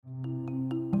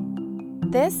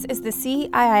This is the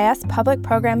CIIS Public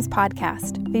Programs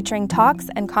Podcast, featuring talks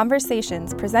and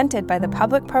conversations presented by the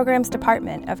Public Programs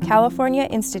Department of California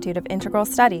Institute of Integral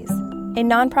Studies, a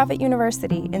nonprofit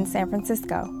university in San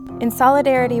Francisco. In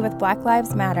solidarity with Black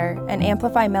Lives Matter and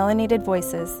Amplify Melanated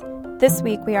Voices, this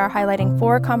week we are highlighting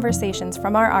 4 conversations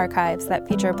from our archives that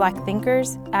feature Black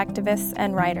thinkers, activists,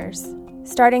 and writers.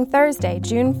 Starting Thursday,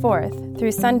 June 4th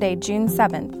through Sunday, June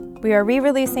 7th, we are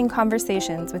re-releasing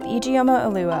conversations with Ijeoma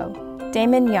Oluo,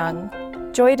 Damon Young,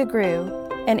 Joy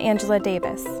DeGruy, and Angela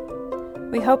Davis.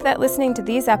 We hope that listening to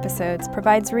these episodes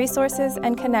provides resources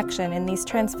and connection in these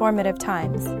transformative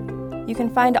times. You can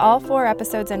find all 4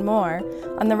 episodes and more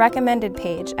on the recommended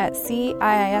page at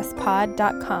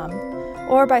ciispod.com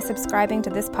or by subscribing to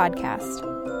this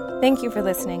podcast. Thank you for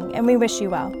listening, and we wish you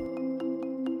well.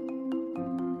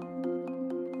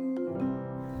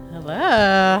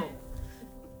 Hello.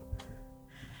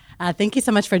 Thank you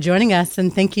so much for joining us,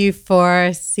 and thank you for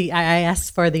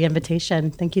CIIS for the invitation.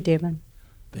 Thank you, Damon.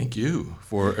 Thank you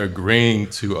for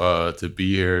agreeing to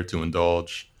be here to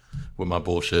indulge with my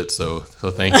bullshit. So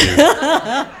thank you,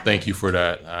 thank you for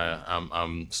that.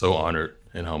 I'm so honored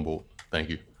and humbled. Thank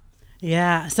you.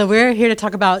 Yeah, so we're here to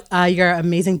talk about your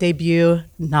amazing debut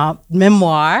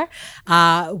memoir,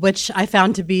 which I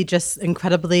found to be just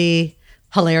incredibly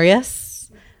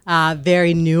hilarious,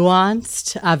 very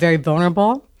nuanced, very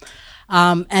vulnerable.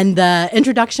 And the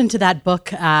introduction to that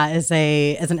book is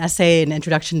an essay, an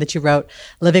introduction that you wrote,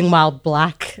 Living While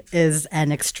Black is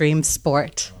an Extreme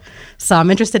Sport. So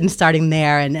I'm interested in starting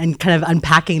there and kind of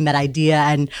unpacking that idea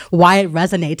and why it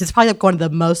resonates. It's probably like one of the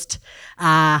most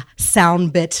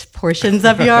sound bit portions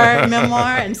of your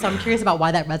memoir. And so I'm curious about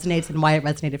why that resonates and why it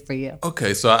resonated for you.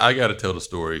 Okay, so I got to tell the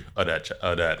story of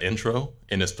that intro.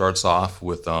 And it starts off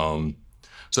with, so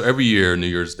every year, New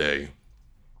Year's Day,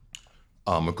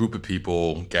 a group of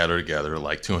people gather together,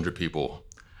 like 200 people,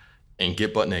 and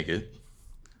get butt naked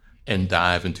and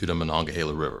dive into the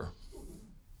Monongahela River.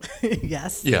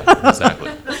 Yes. Yeah,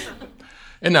 exactly.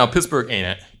 And now Pittsburgh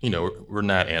ain't, we're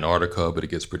not Antarctica, but it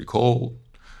gets pretty cold.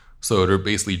 So they're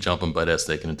basically jumping butt ass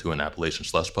naked into an Appalachian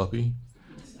slush puppy.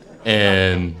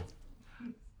 And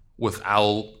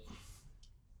without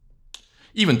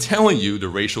even telling you the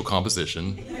racial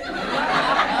composition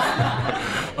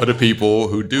of the people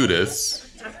who do this,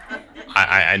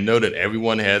 I know that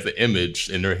everyone has an image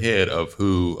in their head of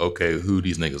who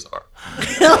these niggas are.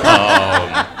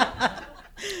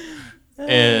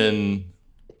 And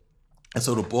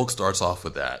so the book starts off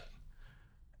with that.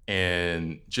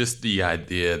 And just the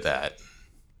idea that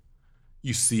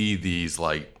you see these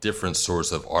like different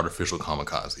sorts of artificial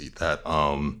kamikaze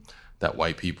that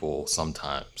white people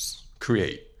sometimes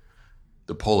create.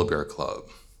 The Polar Bear Club,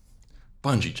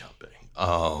 bungee jumping,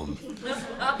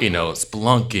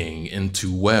 spelunking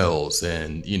into wells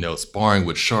and, sparring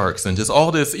with sharks and just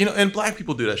all this, and Black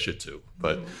people do that shit too.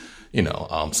 But,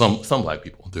 some Black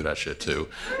people do that shit too.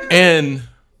 And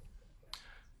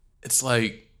it's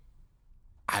like,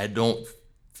 I don't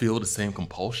feel the same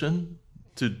compulsion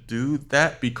to do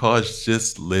that because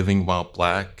just living while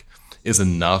Black is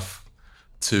enough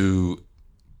to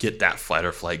get that fight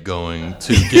or flight going,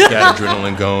 to get that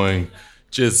adrenaline going.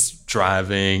 Just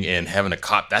driving and having a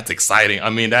cop, that's exciting. I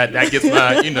mean, that gets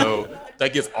my,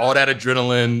 that gets all that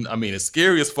adrenaline. I mean, it's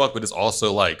scary as fuck, but it's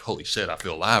also like, holy shit, I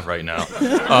feel alive right now.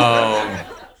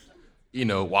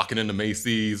 Walking into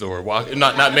Macy's or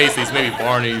not Macy's, maybe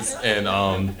Barney's, and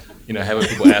having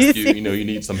people ask you, you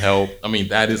need some help. I mean,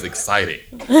 that is exciting.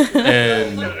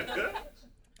 And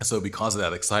so because of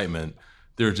that excitement,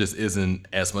 there just isn't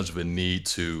as much of a need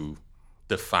to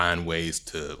define ways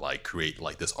to like create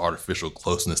like this artificial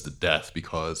closeness to death,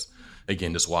 because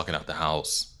again, just walking out the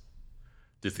house,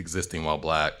 just existing while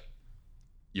Black,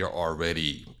 you're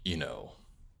already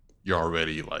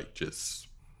like just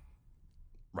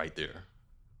right there.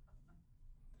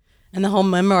 And the whole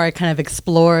memoir kind of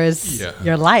explores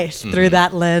your life through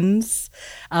that lens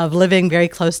of living very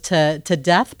close to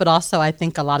death, but also I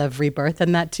think a lot of rebirth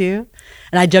in that too.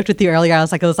 And I joked with you earlier,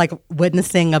 it was like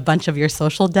witnessing a bunch of your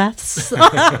social deaths.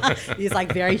 These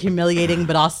like very humiliating,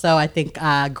 but also I think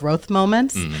growth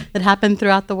moments that happen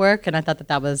throughout the work. And I thought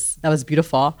that was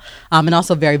beautiful, and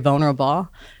also very vulnerable.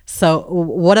 So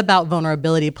what about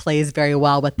vulnerability plays very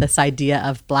well with this idea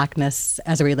of Blackness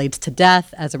as it relates to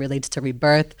death, as it relates to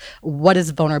rebirth? What does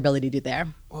vulnerability do there?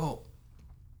 Well,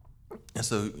 and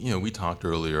so, we talked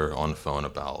earlier on the phone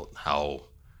about how,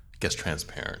 I guess,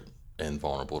 transparent and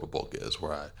vulnerable the book is,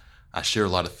 where I share a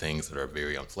lot of things that are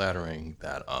very unflattering,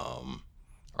 that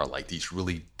are like these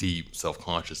really deep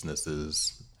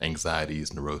self-consciousnesses,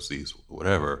 anxieties, neuroses,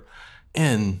 whatever.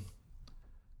 And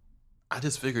I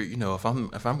just figured, if I'm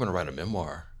going to write a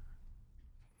memoir,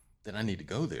 then I need to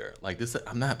go there. Like this,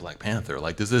 I'm not Black Panther.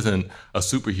 Like this isn't a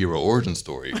superhero origin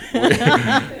story.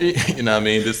 You know what I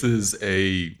mean? This is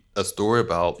a story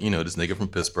about, this nigga from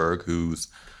Pittsburgh who's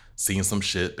seen some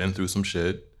shit, been through some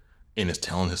shit, and is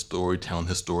telling his story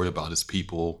about his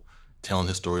people, telling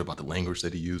his story about the language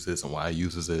that he uses and why he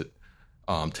uses it,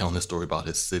 telling his story about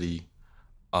his city,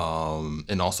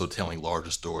 and also telling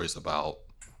larger stories about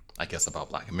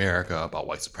Black America, about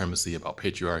white supremacy, about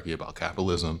patriarchy, about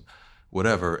capitalism,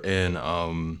 whatever.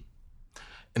 And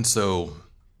so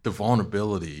the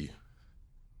vulnerability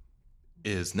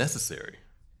is necessary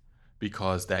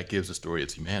because that gives the story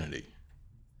its humanity.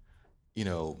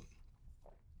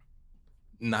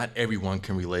 Not everyone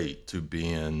can relate to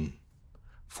being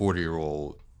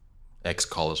 40-year-old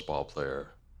ex-college ball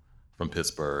player from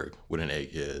Pittsburgh with an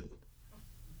egghead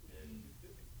and,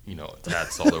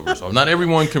 tats all over. So not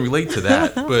everyone can relate to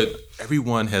that, but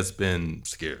everyone has been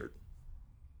scared.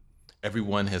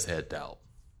 Everyone has had doubt.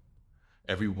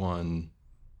 Everyone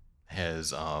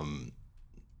has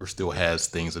or still has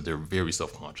things that they're very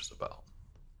self-conscious about.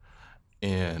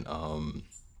 And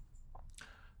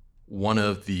one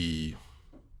of the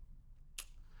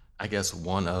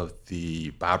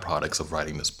byproducts of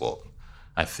writing this book,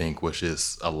 I think, was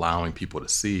just allowing people to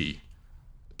see,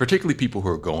 particularly people who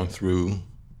are going through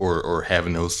or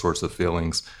having those sorts of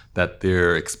feelings, that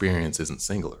their experience isn't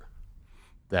singular.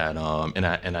 That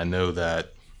and I know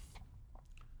that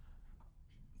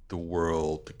the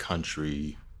world, the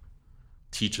country,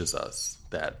 teaches us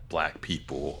that Black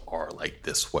people are like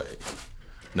this way,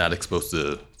 not supposed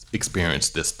to experience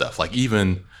this stuff. Like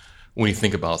even when you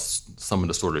think about some of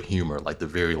the sort of humor, like the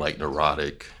very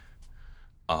neurotic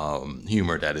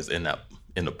humor that is in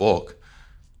the book,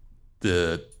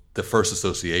 the first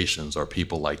associations are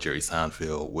people like Jerry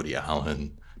Seinfeld, Woody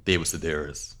Allen, David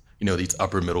Sedaris. These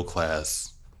upper middle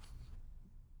class,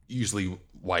 usually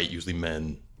white, usually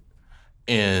men.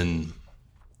 And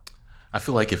I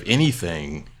feel like if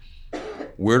anything,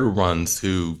 we're the ones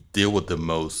who deal with the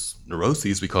most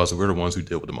neuroses because we're the ones who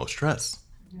deal with the most stress.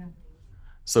 Yeah.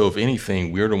 So if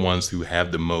anything, we're the ones who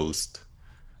have the most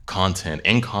content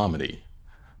and comedy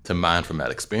to mine from that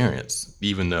experience,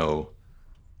 even though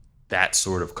that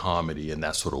sort of comedy and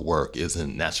that sort of work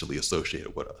isn't naturally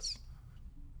associated with us.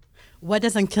 What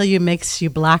doesn't kill you makes you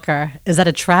blacker. Is that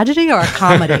a tragedy or a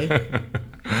comedy?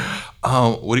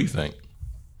 What do you think?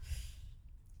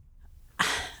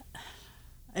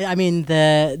 I mean,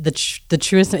 the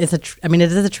truest is it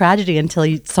is a tragedy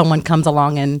until someone comes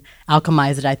along and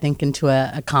alchemizes it, I think, into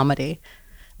a comedy.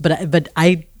 But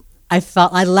I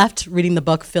left reading the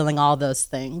book feeling all those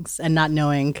things and not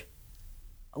knowing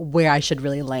where I should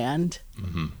really land.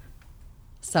 Mm-hmm.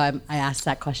 So I asked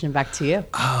that question back to you.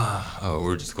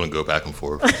 We're just going to go back and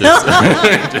forth. That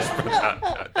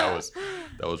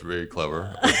was very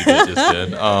clever what you did just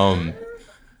then.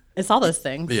 It's all those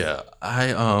things. Yeah,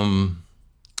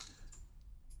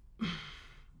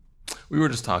 we were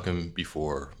just talking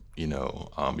before,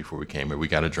 before we came here. We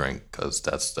got a drink because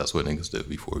that's what niggas do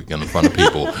before we get in front of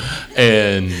people.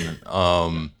 And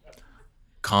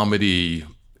comedy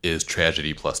is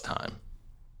tragedy plus time.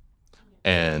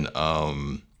 And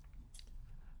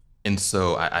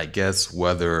so I guess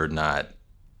whether or not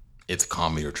it's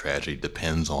comedy or tragedy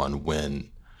depends on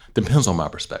my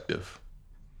perspective,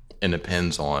 and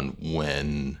depends on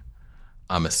when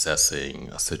I'm assessing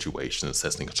a situation,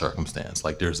 assessing a circumstance.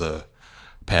 Like there's a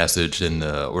passage in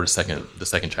the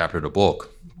second chapter of the book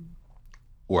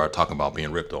where I talk about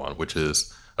being ripped on, which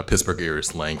is a Pittsburgh area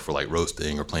slang for like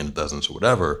roasting or playing the dozens or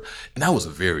whatever. And that was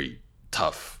a very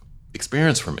tough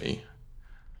experience for me.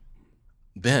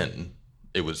 Then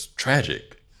it was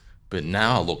tragic, but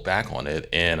now I look back on it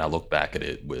and I look back at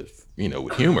it with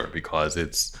humor, because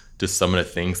it's just some of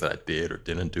the things that I did or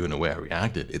didn't do and the way I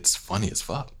reacted. It's funny as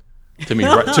fuck to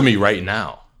me right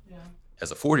now, yeah,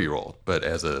 as a 40-year-old, but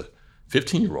as a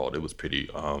 15-year-old, it was pretty,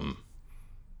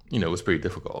 it was pretty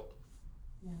difficult.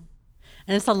 Yeah.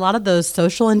 And it's a lot of those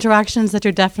social interactions that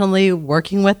you're definitely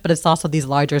working with, but it's also these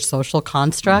larger social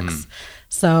constructs. Mm-hmm.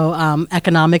 So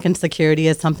economic insecurity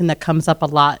is something that comes up a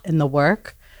lot in the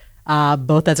work,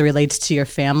 both as it relates to your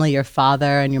family, your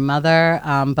father and your mother,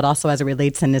 but also as it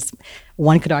relates, and this,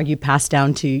 one could argue, passed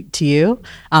down to you,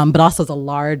 but also the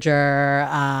larger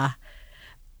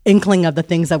inkling of the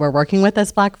things that we're working with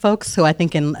as Black folks, who I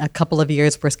think in a couple of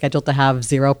years we're scheduled to have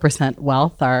 0%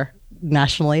 wealth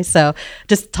nationally. So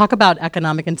just talk about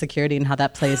economic insecurity and how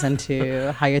that plays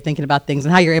into how you're thinking about things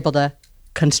and how you're able to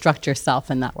construct yourself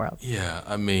in that world. Yeah,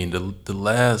 I mean, the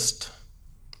last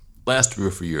 3 or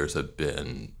 4 years have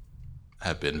been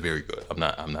have been very good. I'm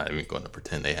not even going to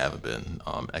pretend they haven't been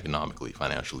economically,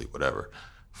 financially, whatever.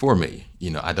 For me,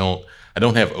 I don't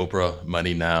have Oprah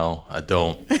money now. I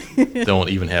don't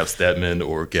even have Stedman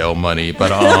or Gail money, but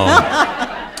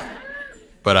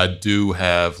but I do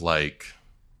have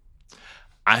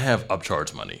I have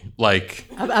upcharge money.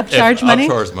 Upcharge money?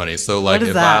 Upcharge money. So What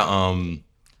is that?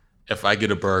 If I get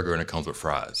a burger and it comes with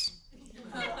fries,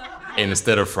 and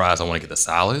instead of fries I want to get the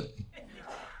salad,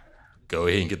 go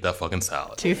ahead and get that fucking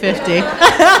salad. $2.50.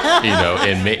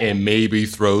 And maybe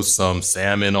throw some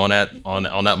salmon on that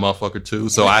motherfucker too.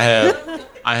 So I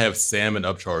have salmon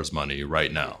upcharge money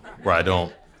right now, where I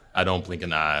don't blink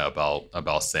an eye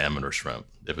about salmon or shrimp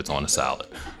if it's on a salad.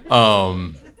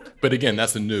 But again,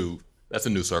 that's a new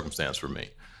circumstance for me,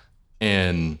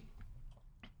 and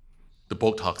the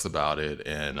book talks about it,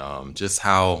 and just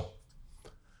how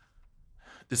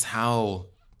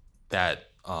that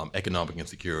economic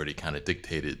insecurity kind of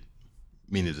dictated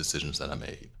many of the decisions that I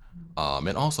made,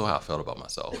 and also how I felt about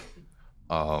myself,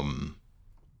 and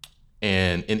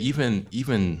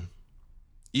even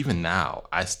now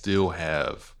I still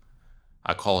have,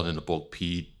 I call it in the book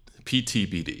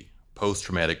PTBD,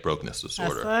 post-traumatic brokenness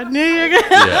disorder. I knew you were gonna.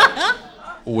 Yeah,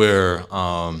 where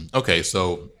okay,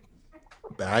 so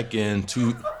back in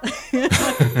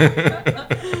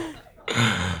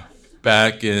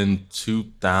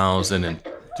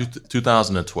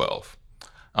 2012,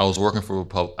 I was working for a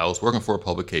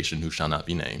publication who shall not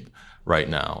be named right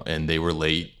now, and they were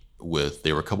a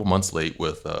couple months late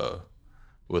with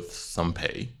some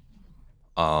pay.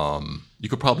 You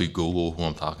could probably Google who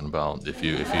I'm talking about if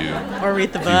you Or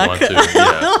read the if book. you want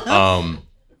to. Yeah.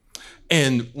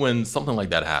 And when something like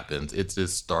that happens, it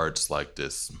just starts like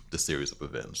this series of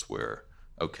events where,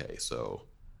 okay, so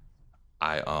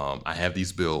I have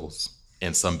these bills,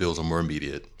 and some bills are more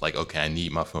immediate. Like, okay, I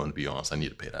need my phone to be on, so I need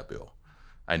to pay that bill.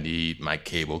 I need my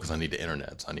cable because I need the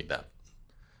internet, so I need that.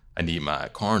 I need my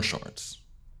car insurance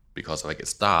because if I get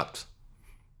stopped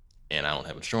and I don't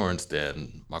have insurance,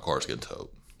 then my car's getting towed.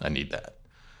 I need that.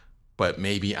 But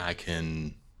maybe I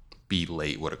can be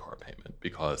late with a car payment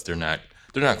because they're going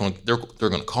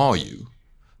to call you,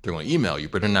 they're going to email you,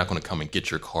 but they're not going to come and get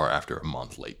your car after a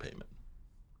month late payment.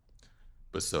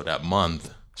 But so that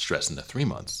month stretched into 3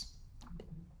 months,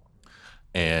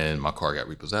 and my car got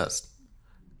repossessed,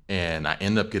 and I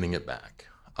ended up getting it back.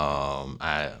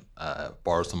 I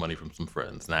borrowed some money from some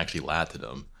friends, and I actually lied to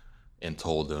them and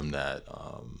told them that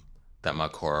my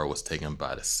car was taken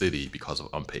by the city because of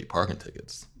unpaid parking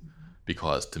tickets,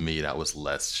 because to me that was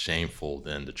less shameful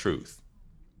than the truth.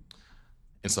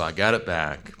 And so I got it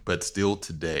back, but still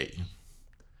today,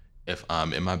 if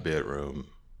I'm in my bedroom,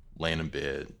 laying in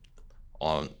bed,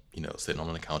 sitting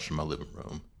on the couch in my living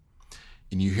room,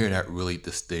 and you hear that really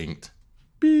distinct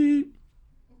beep,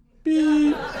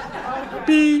 beep,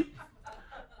 beep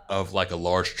of like a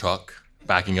large truck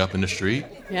backing up in the street,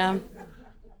 Yeah.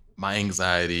 my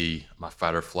anxiety, my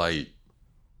fight or flight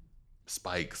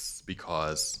spikes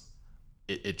because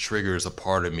it triggers a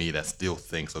part of me that still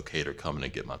thinks, okay, they're coming to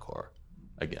get my car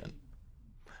again.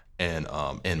 And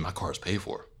my car is paid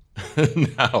for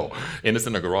now, and it's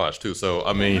in the garage too. So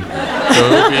I mean,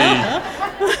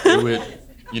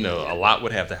 a lot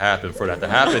would have to happen for that to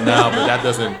happen now, but that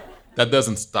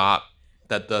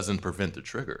doesn't prevent the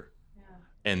trigger. Yeah.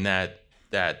 And that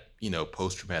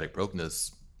post-traumatic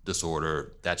brokenness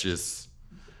disorder, that just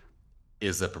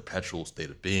is a perpetual state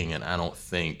of being, and I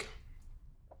think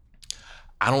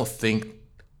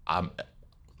I'm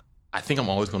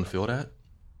always going to feel that,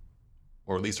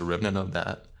 or at least a remnant of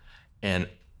that, and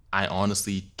I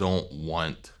honestly don't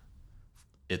want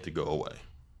it to go away.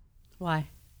 Why?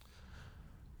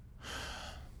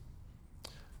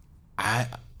 I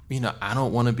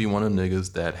don't want to be one of the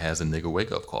niggas that has a nigga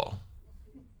wake up call,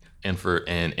 and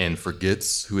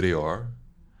forgets who they are,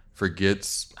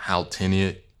 forgets how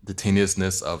the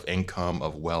tenuousness of income,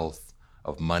 of wealth,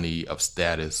 of money, of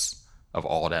status, of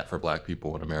all that for Black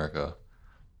people in America,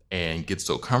 and gets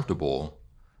so comfortable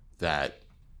that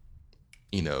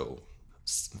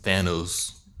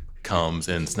Thanos comes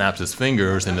and snaps his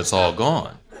fingers and it's all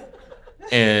gone.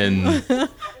 And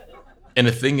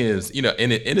the thing is,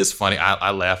 and it is funny.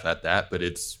 I laugh at that, but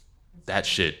that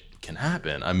shit can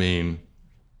happen. I mean,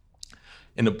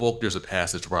 in the book, there's a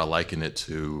passage where I liken it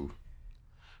to,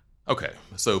 okay,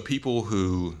 so people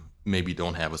who maybe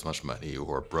don't have as much money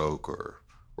or are broke or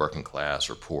working class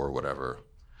or poor or whatever,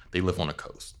 they live on the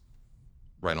coast,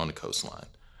 right on the coastline.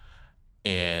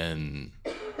 And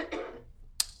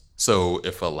so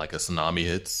if a tsunami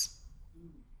hits,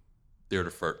 they're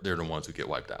the ones who get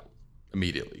wiped out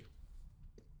immediately.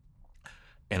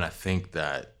 And I think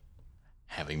that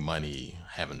having money,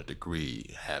 having a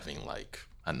degree, having like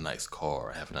a nice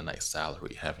car, having a nice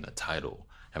salary, having a title,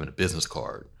 having a business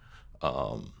card,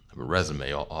 having a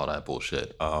resume, all that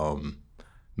bullshit,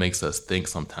 makes us think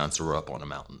sometimes we're up on a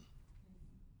mountain,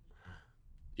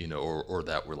 or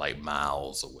that we're like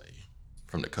miles away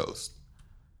from the coast.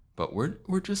 But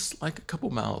we're just like a couple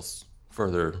miles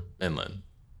further inland.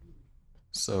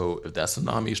 So if that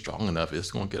tsunami is strong enough,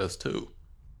 it's going to get us too.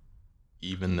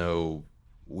 Even though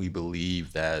we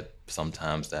believe that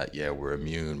sometimes that, we're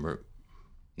immune,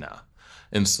 nah.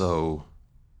 And so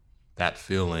that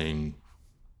feeling,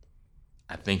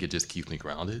 I think it just keeps me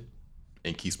grounded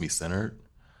and keeps me centered.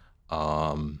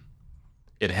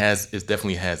 It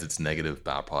definitely has its negative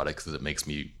byproducts because it makes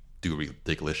me do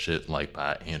ridiculous shit like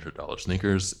buy $100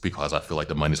 sneakers because I feel like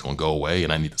the money's gonna go away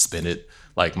and I need to spend it.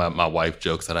 Like my wife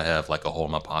jokes that I have like a hole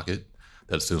in my pocket,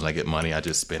 that as soon as I get money, I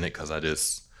just spend it because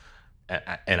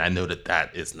and I know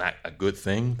that is not a good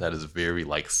thing. That is very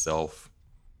like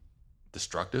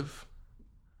self-destructive.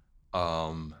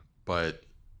 But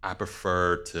I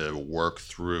prefer to work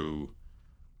through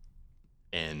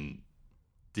and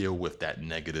deal with that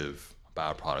negative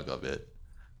byproduct of it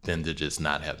than to just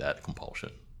not have that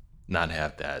compulsion, not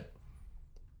have that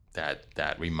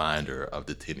reminder of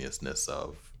the tediousness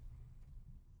of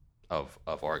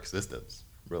our existence,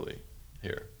 really,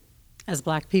 here. As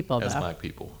Black people, As though. Black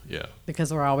people, yeah.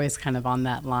 Because we're always kind of on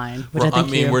that line, which Well, I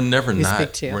think we're never not.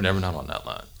 speak to. We're never not on that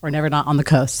line. We're never not on the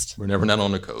coast. We're never not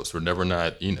on the coast. We're never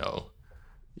not.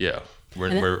 Yeah.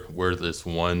 We're this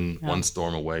one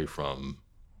storm away from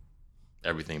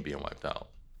everything being wiped out.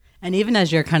 And even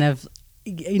as you're kind of,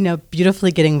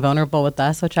 beautifully getting vulnerable with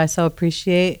us, which I so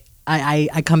appreciate,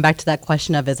 I come back to that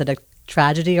question of, is it a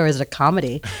tragedy or is it a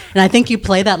comedy? And I think you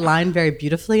play that line very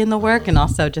beautifully in the work, and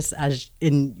also just as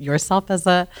in yourself as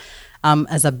a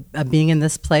being in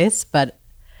this place. But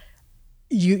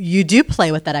you do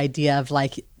play with that idea of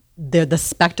like the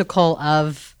spectacle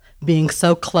of being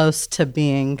so close to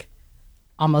being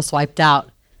almost wiped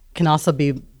out can also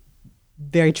be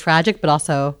very tragic, but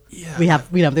also we have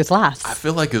there's laughs. I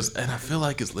feel like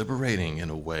it's liberating in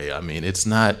a way. I mean, it's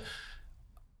not,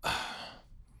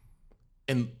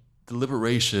 and the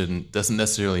liberation doesn't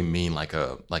necessarily mean like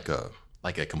a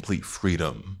complete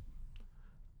freedom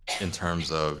in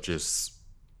terms of just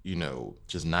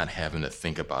not having to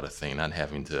think about a thing, not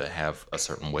having to have a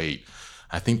certain weight.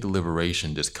 I think the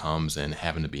liberation just comes in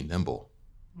having to be nimble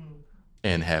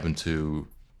and having to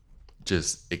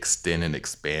just extend and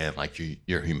expand like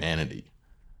your humanity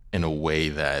in a way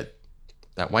that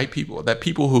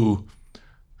people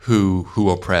who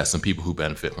oppress and people who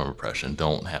benefit from oppression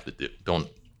don't have the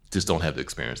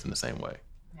experience in the same way.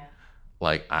 Yeah.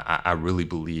 Like I really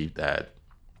believe that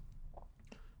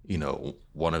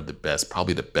one of the best part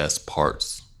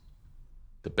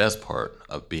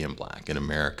of being Black in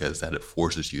America is that it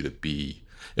forces you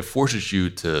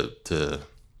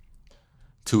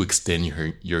to extend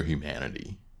your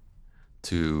humanity,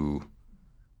 to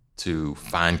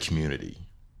find community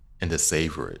and to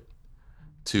savor it,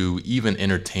 to even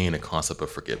entertain a concept of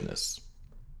forgiveness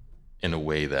in a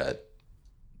way that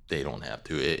they don't have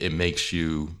to. It makes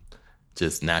you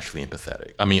just naturally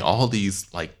empathetic. I mean, all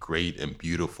these like great and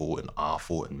beautiful and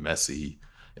awful and messy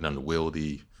and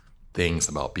unwieldy things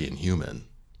about being human,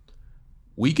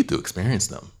 we get to experience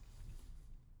them,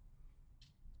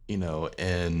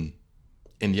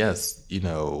 and yes,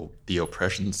 the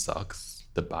oppression sucks,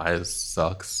 the bias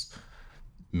sucks,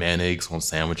 mayonnaise on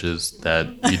sandwiches that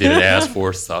you didn't ask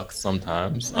for sucks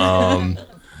sometimes. All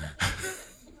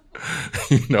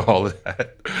of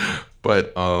that.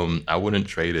 But I wouldn't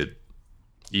trade it,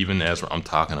 even as I'm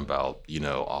talking about,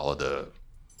 all of the,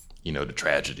 the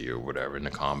tragedy or whatever in the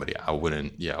comedy. I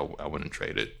wouldn't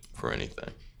trade it for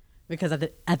anything. Because at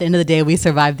the end of the day, we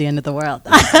survived the end of the world.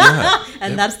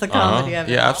 And that's the comedy of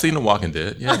it. Yeah, I've seen The Walking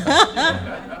Dead.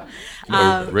 Yeah.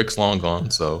 Rick's long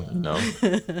gone, so,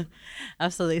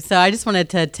 Absolutely. So I just wanted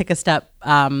to take a step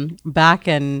back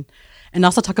and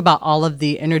also talk about all of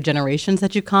the intergenerations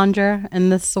that you conjure in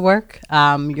this work,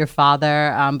 your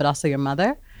father, but also your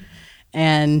mother.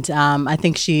 And I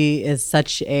think she is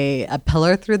such a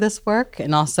pillar through this work,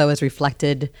 and also is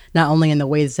reflected not only in the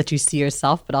ways that you see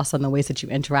yourself, but also in the ways that you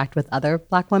interact with other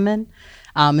Black women.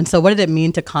 And so what did it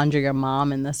mean to conjure your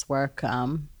mom in this work?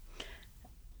 Well,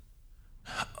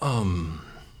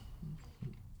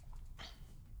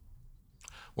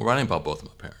 writing about both of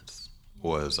my parents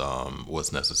was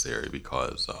necessary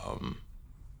because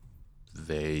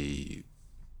they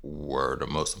were the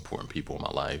most important people in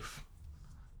my life.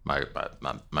 My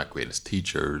greatest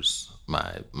teachers,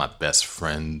 my best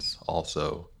friends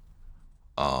also.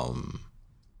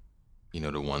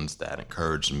 the ones that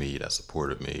encouraged me, that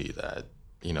supported me, that,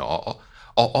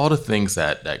 all the things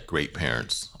that great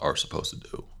parents are supposed to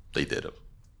do, they did them.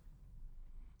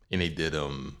 And they did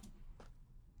them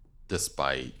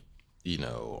despite,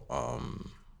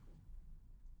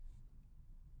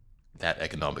 that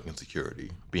economic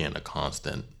insecurity being a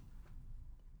constant.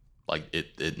 Like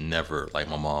it never, like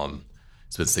my mom,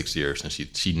 it's been 6 years and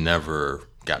she never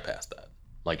got past that.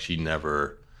 Like she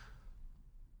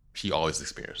always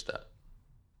experienced that.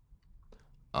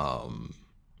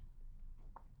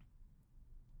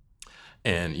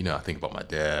 And, I think about my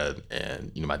dad,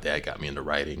 and, my dad got me into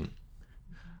writing.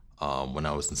 When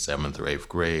I was in 7th or 8th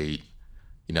grade,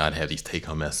 I'd have these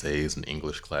take-home essays in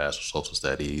English class or social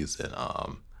studies, and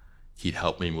he'd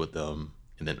help me with them.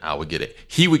 And then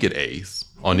he would get A's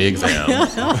on the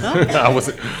exams. I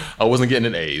wasn't getting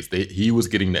an A's. He was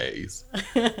getting the A's.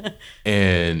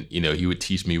 And, he would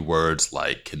teach me words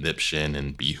like conniption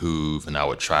and behoove, and I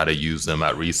would try to use them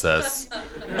at recess.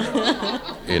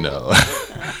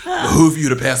 Behoove you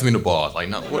to pass me the ball. Like,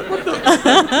 no, what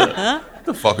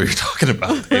the fuck are you talking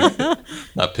about, baby?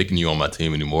 Not picking you on my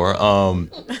team anymore.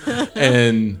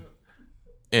 And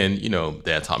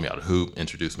Dad taught me how to hoop,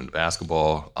 introduced me to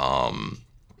basketball.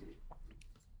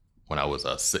 When I was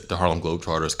the Harlem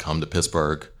Globetrotters come to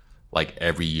Pittsburgh like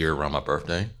every year around my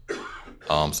birthday.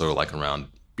 So like around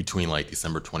between like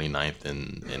December 29th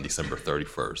and December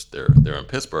 31st, they're in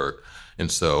Pittsburgh. And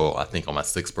so I think on my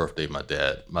 6th birthday, my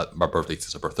birthday's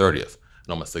December 30th.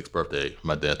 And on my 6th birthday,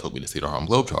 my dad took me to see the Harlem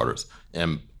Globetrotters.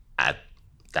 And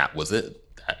that was it.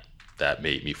 That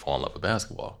made me fall in love with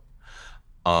basketball.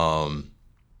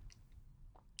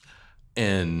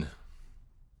 And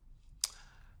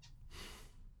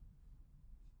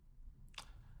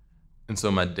so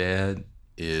my dad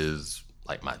is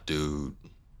like my dude.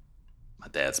 My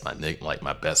dad's my nigga, like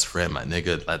my best friend, my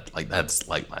nigga. That's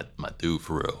like my dude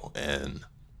for real. And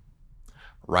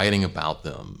writing about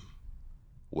them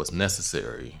was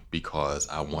necessary because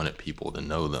I wanted people to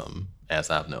know them as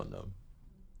I've known them.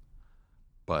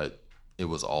 But it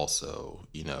was also,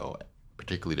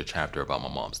 particularly the chapter about my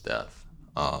mom's death,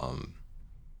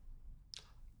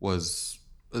 was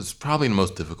probably the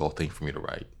most difficult thing for me to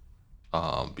write.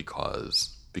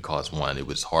 Because one, it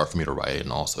was hard for me to write it,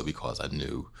 and also because I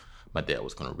knew my dad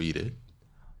was going to read it,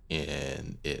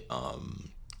 and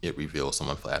it revealed some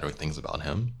unflattering things about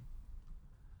him,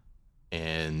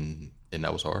 and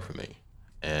that was hard for me.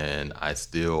 And I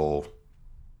still,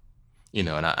 and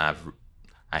I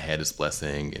had his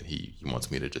blessing, and he wants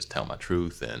me to just tell my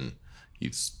truth, and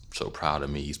he's so proud of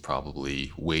me. He's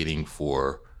probably waiting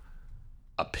for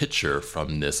a picture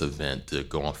from this event to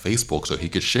go on Facebook so he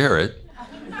could share it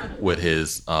with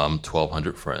his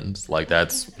 1,200 friends. Like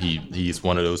he's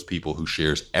one of those people who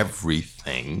shares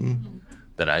everything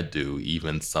that I do,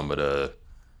 even some of the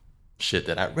shit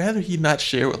that I'd rather he not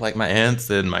share with like my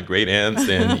aunts and my great aunts,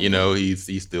 and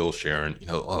he's still sharing.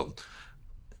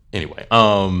 Anyway.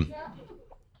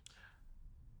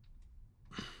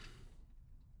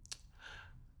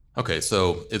 Okay,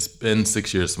 so it's been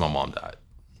 6 years since my mom died.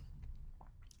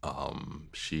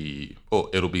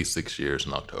 It'll be 6 years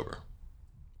in October.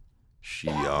 She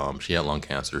had lung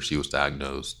cancer. She was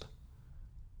diagnosed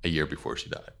a year before she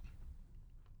died.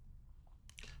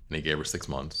 And they gave her 6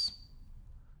 months.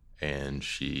 And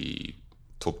she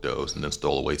took those and then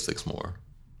stole away 6 more.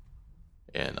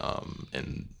 And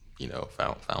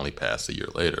finally passed a year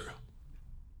later.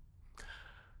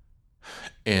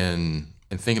 And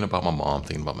thinking about my mom,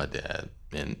 thinking about my dad,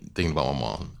 and thinking about my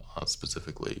mom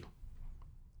specifically,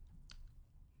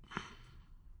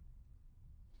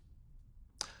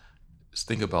 just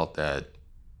think about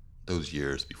those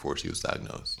years before she was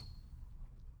diagnosed,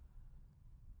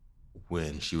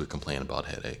 when she would complain about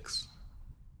headaches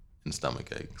and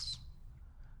stomach aches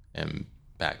and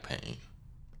back pain.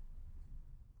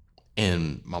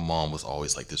 And my mom was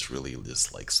always like this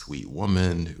sweet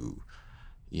woman who,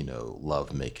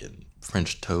 loved making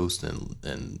French toast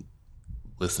and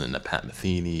listening to Pat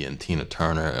Metheny and Tina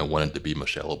Turner, and wanted to be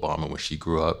Michelle Obama when she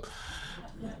grew up.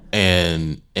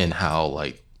 And how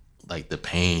like the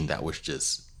pain that was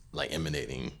just like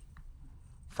emanating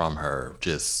from her,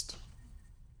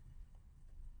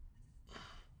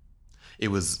 it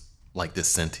was like this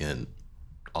sentient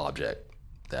object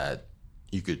that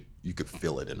you could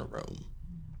feel it in a room.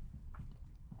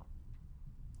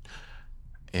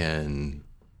 And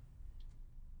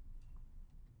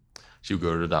she would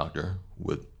go to the doctor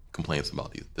with complaints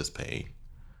about this pain,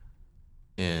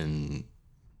 and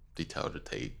they tell her to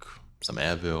take some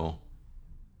Advil,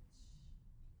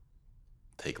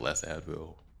 take less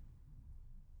Advil,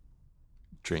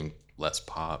 drink less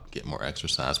pop, get more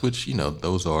exercise, which,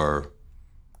 those are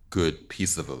good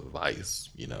piece of advice,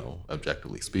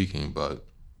 objectively speaking, but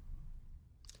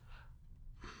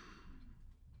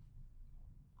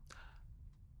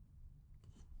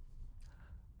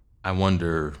I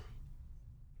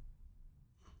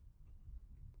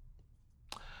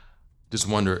just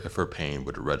wonder if her pain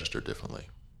would register differently.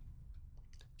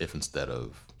 If instead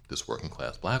of this working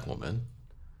class black woman,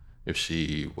 if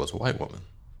she was a white woman.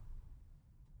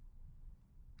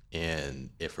 And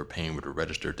if her pain would have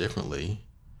registered differently,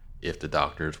 if the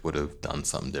doctors would have done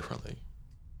something differently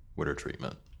with her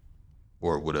treatment,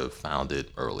 or would have found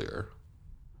it earlier.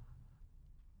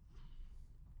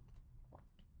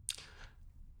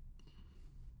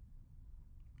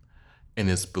 And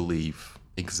this belief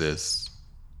exists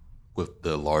with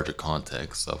the larger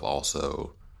context of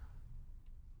also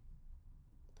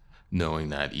knowing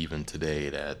that even today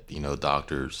that,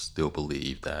 doctors still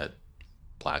believe that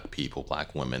black people,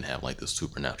 black women have like this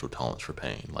supernatural tolerance for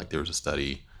pain. Like there was a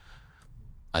study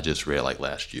I just read like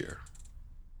last year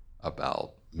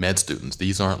about med students.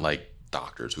 These aren't like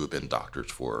doctors who have been doctors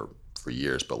for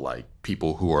years, but like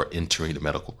people who are entering the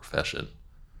medical profession,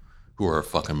 who are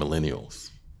fucking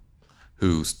millennials,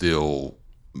 who still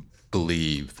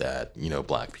believe that,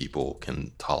 black people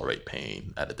can tolerate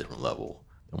pain at a different level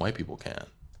than white people can.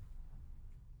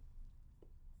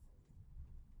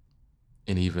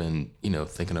 And even,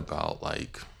 thinking about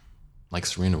like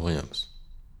Serena Williams,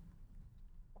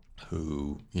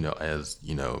 who, as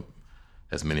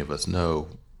many of us know,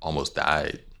 almost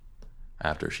died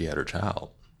after she had her child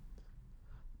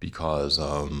because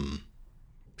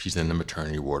she's in the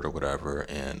maternity ward or whatever,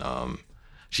 and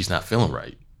she's not feeling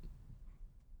right.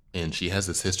 And she has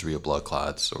this history of blood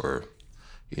clots or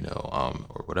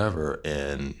whatever,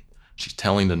 and she's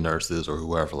telling the nurses or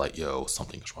whoever, like, yo,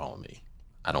 something's wrong with me.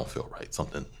 I don't feel right.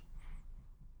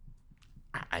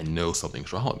 I know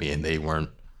something's wrong with me, and they weren't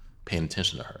paying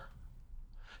attention to her.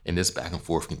 And this back and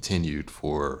forth continued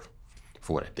for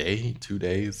what, a day, 2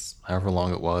 days, however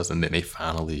long it was, and then they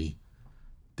finally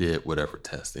did whatever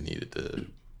test they needed to,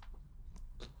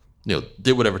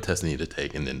 did whatever test they needed to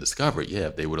take, and then discovered,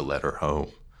 if they would have let her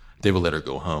home, they would let her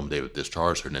go home, they would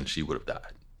discharge her, and then she would have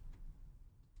died.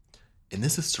 And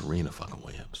this is Serena fucking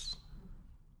Williams.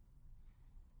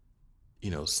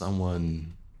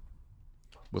 Someone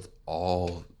with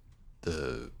all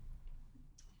of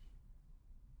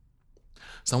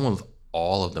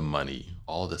the money,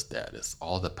 all the status,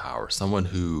 all the power, someone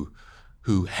who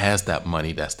has that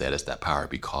money, that status, that power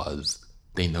because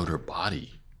they know their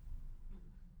body.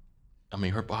 I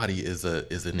mean, her body is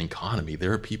an economy.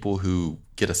 There are people who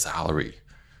get a salary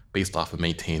based off of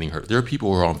maintaining her. There are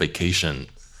people who are on vacation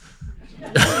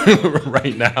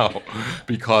right now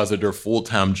because of their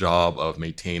full-time job of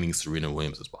maintaining Serena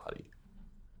Williams' body.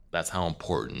 That's how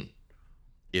important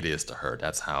it is to her.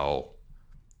 That's how,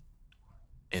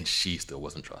 and she still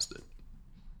wasn't trusted.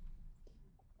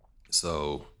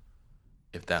 So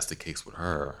if that's the case with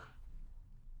her,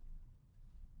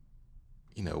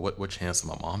 what chance does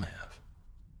my mom have?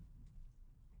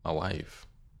 My wife,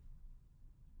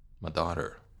 my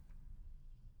daughter.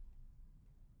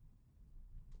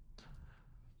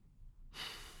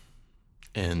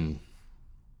 And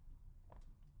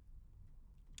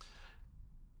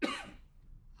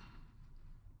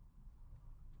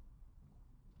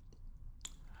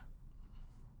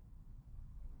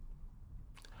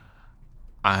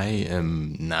I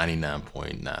am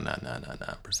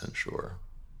 99.99999% sure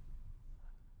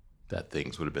that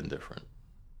things would have been different.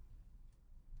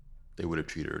 They would have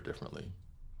treated her differently.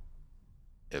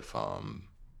 If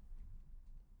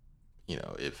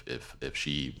if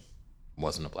she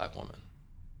wasn't a black woman.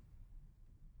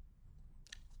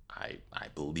 I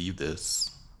believe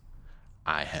this.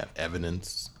 I have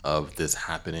evidence of this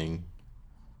happening.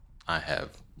 I have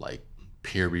like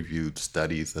peer-reviewed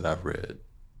studies that I've read.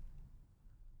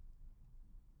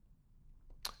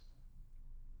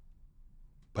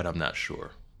 But I'm not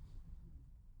sure.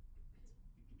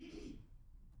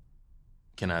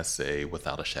 Can I say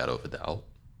without a shadow of a doubt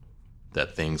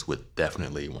that things would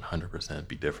definitely 100%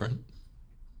 be different?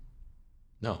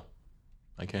 No,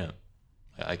 I can't.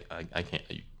 I can't.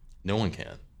 No one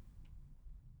can.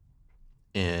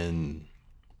 And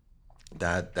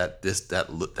that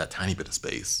tiny bit of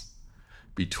space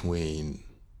between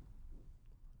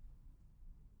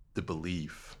the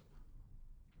belief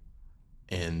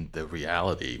and the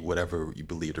reality, whatever you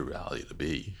believe the reality to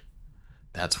be,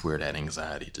 that's where that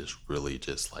anxiety just really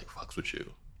just like fucks with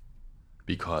you,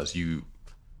 because you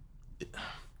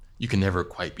can never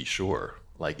quite be sure.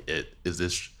 Like, is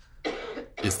this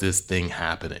thing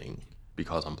happening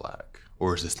because I'm black,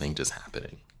 or is this thing just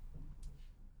happening?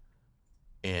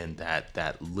 And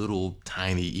that little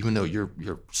tiny, even though you're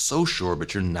so sure,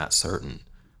 but you're not certain,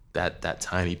 that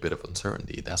tiny bit of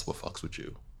uncertainty, that's what fucks with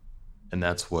you. And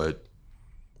that's what,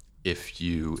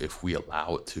 if we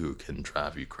allow it to, can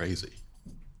drive you crazy.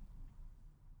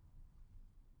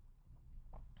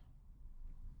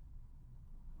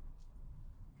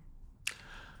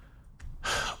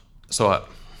 So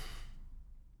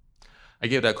I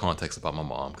gave that context about my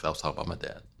mom because I was talking about my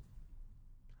dad,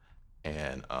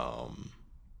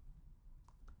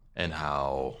 and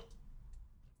how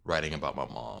writing about my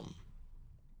mom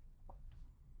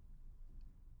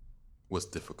was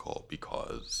difficult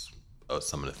because of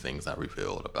some of the things I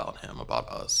revealed about him, about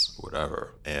us,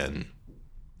 whatever. And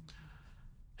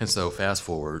so fast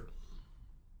forward,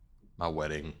 my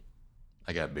wedding,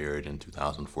 I got married in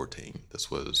 2014.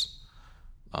 This was,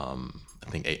 I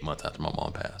think 8 months after my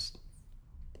mom passed.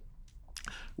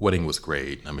 Wedding was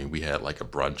great. I mean, we had like a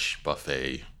brunch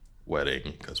buffet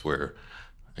wedding because we're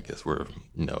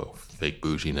fake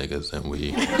bougie niggas, and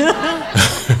we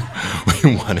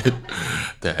we wanted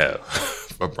to have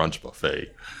a brunch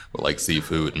buffet with like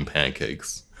seafood and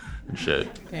pancakes and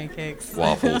shit. Pancakes,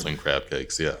 waffles, and crab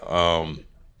cakes. Yeah. I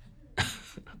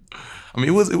mean,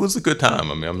 it was a good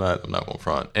time. I mean, I'm not gonna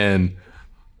front. And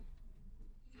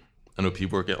I know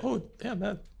people are getting, oh damn,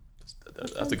 that's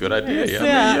a good idea.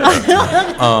 Yeah.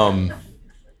 I mean, yeah.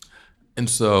 And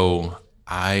so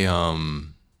I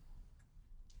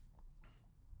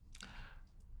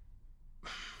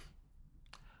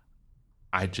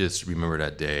just remember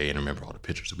that day, and remember all the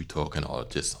pictures that we took and all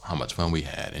just how much fun we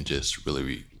had, and just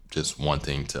really just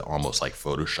wanting to almost like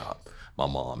Photoshop my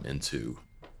mom into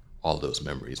all those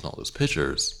memories and all those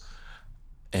pictures.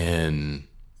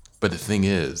 But the thing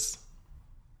is,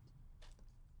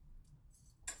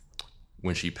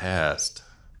 when she passed,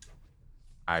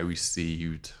 I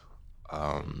received,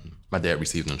 my dad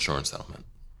received an insurance settlement,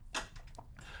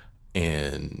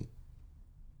 and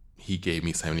he gave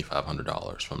me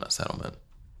 $7,500 from that settlement.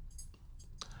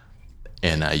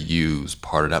 And I used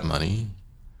part of that money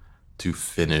to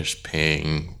finish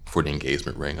paying for the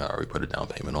engagement ring I already put a down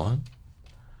payment on.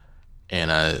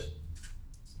 And I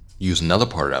used another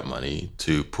part of that money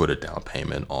to put a down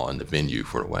payment on the venue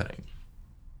for the wedding.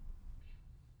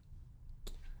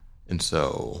 And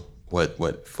so what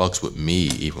fucks with me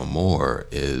even more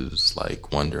is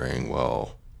like wondering,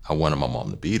 well, I wanted my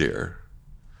mom to be there,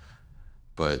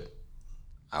 but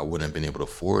I wouldn't have been able to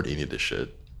afford any of this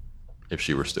shit if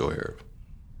she were still here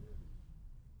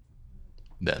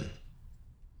then.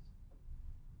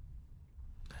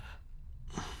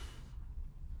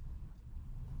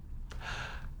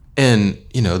 And,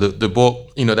 the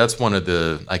book, that's one of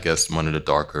the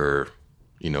darker,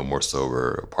 more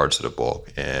sober parts of the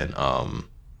book. And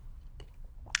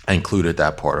I included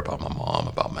that part about my mom,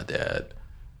 about my dad,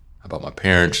 about my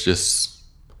parents, just,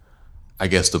 I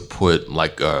guess, to put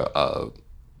like a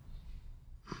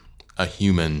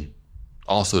human,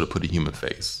 also to put a human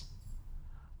face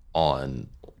on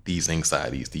these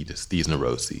anxieties, these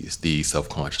neuroses, these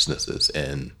self-consciousnesses,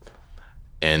 and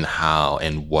how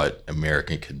and what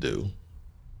America can do.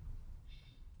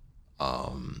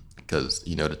 Because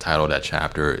the title of that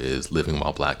chapter is "Living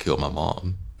While Black Killed My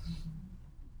Mom,"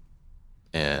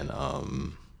 and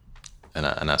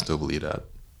I still believe that.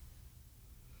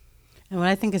 And what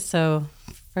I think is so,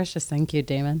 first, just thank you,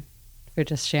 Damon, for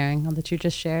just sharing all that you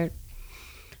just shared.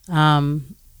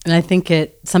 And I think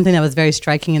something that was very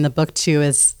striking in the book too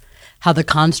is how the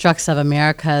constructs of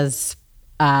America's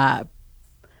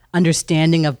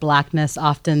understanding of Blackness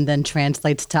often then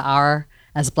translates to our,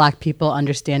 as Black people,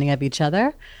 understanding of each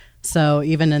other. So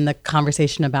even in the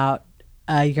conversation about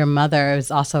your mother,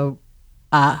 is also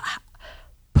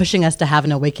pushing us to have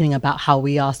an awakening about how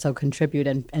we also contribute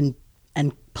and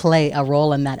play a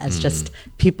role in that as just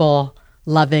people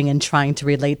loving and trying to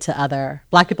relate to other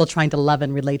Black people, trying to love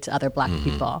and relate to other Black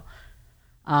people.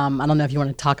 I don't know if you want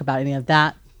to talk about any of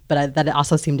that, but that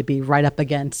also seemed to be right up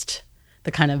against the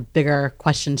kind of bigger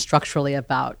question structurally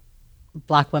about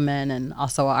Black women and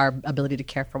also our ability to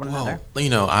care for one another.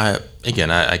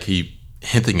 I keep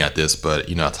hinting at this, but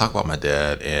I talk about my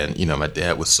dad, and my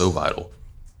dad was so vital,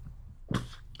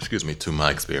 to my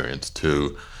experience,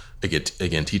 to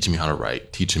again teaching me how to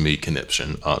write, teaching me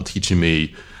conniption, teaching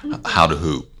me how to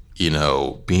hoop,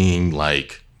 being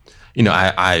like,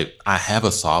 I have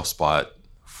a soft spot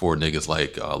for niggas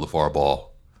like LeVar Ball,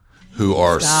 who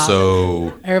are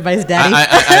so everybody's daddy.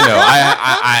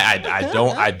 I know.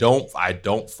 I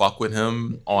don't fuck with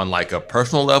him on like a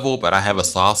personal level, but I have a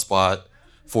soft spot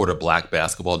for the Black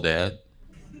basketball dad,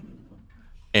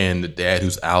 and the dad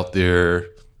who's out there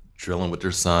drilling with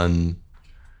their son,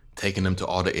 taking them to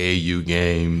all the AAU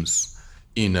games,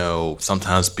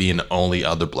 sometimes being the only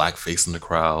other black face in the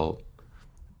crowd,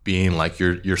 being like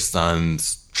your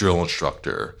son's drill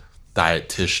instructor,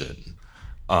 dietitian,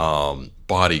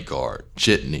 bodyguard,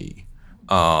 jitney,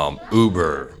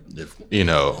 Uber,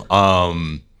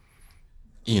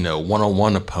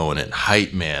 one-on-one opponent,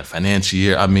 hype man,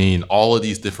 financier. I mean, all of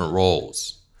these different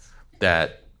roles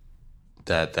that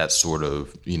sort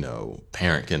of,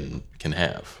 parent can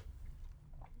have.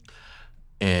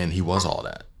 And he was all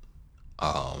that.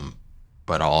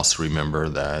 But I also remember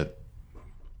that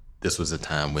this was a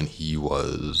time when he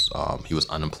was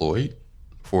unemployed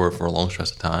for a long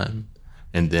stretch of time.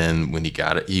 And then when he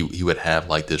got it, he would have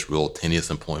like this real tenuous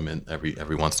employment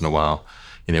every once in a while,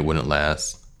 and it wouldn't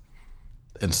last.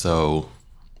 And so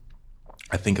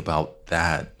I think about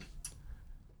that,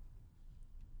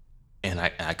 and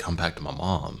I come back to my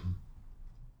mom.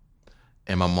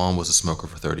 And my mom was a smoker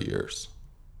for 30 years.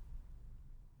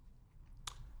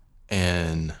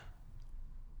 And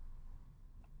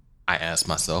I asked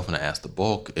myself and I asked the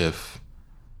book if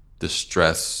the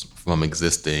stress from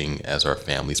existing as our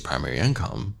family's primary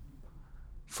income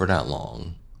for that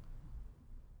long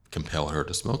compelled her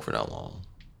to smoke for that long,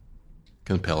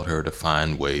 compelled her to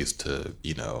find ways to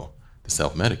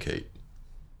self-medicate.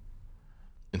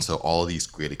 And so all of these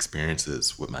great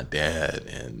experiences with my dad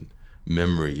and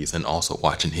memories, and also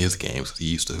watching his games, because he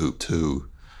used to hoop too,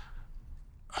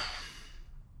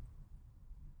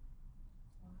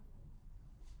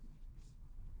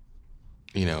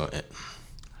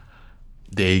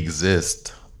 they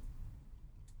exist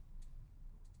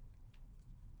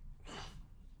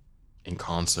in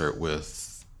concert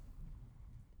with,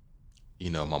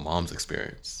 my mom's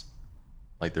experience.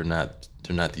 Like they're not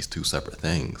these two separate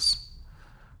things.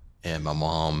 And my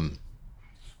mom,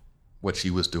 what she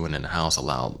was doing in the house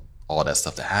allowed all that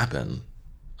stuff to happen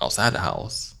outside the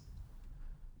house.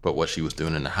 But what she was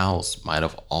doing in the house might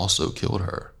have also killed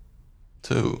her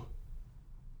too.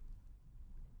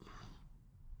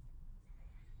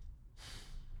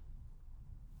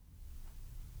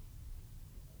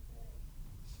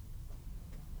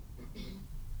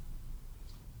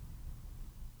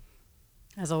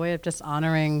 As a way of just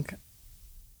honoring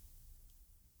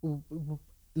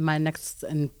my next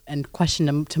and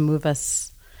question to move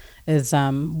us is,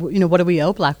 what do we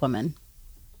owe Black women?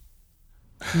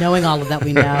 Knowing all of that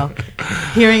we know,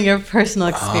 hearing your personal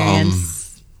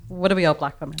experience, what do we owe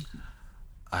Black women?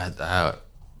 I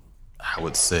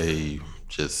would say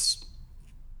just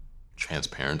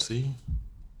transparency,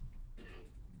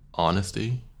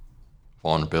 honesty,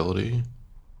 vulnerability,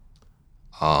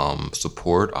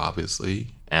 support, obviously,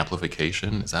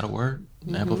 amplification. Is that a word?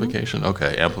 Mm-hmm. Amplification?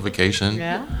 Okay, amplification.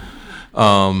 Yeah.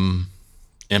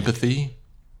 Empathy.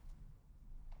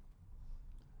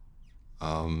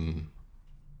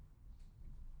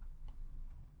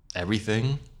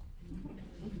 Everything.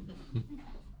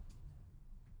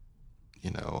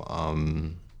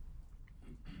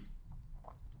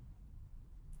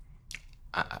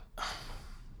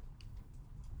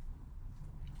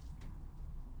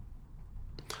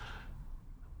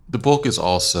 The book is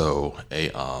also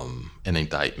an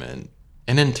indictment,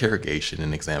 an interrogation,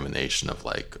 an examination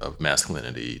of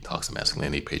masculinity, toxic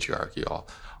masculinity, patriarchy,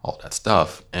 all that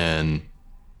stuff. And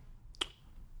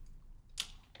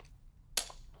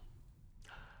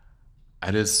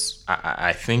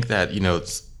I think that,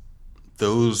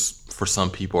 those for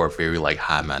some people are very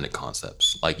high-minded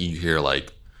concepts. Like you hear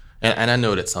and I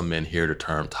know that some men hear the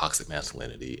term toxic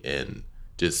masculinity and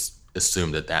just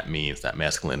assume that means that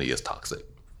masculinity is toxic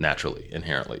naturally,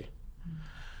 inherently.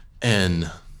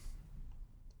 And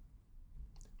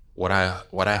what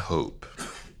I hope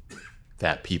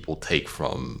that people take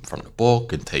from the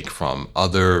book and take from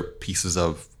other pieces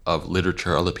of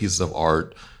literature, other pieces of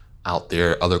art out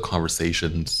there, other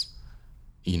conversations,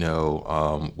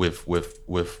 with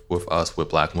us, with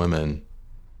Black women,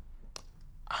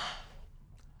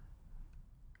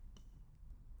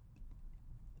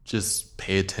 just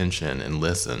pay attention and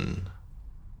listen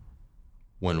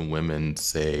when women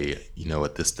say,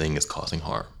 what, this thing is causing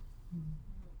harm.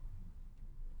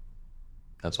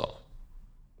 That's all.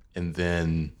 And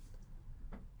then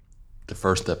the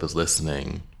first step is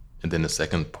listening, and then the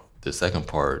second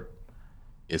part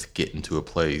is getting to a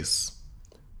place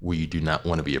where you do not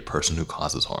want to be a person who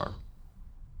causes harm.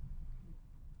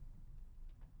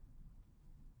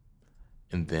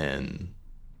 And then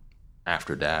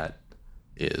after that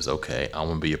is, okay, I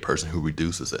want to be a person who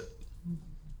reduces it.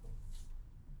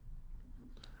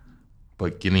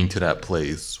 But getting to that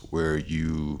place where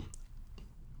you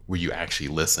actually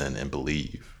listen and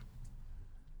believe,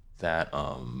 that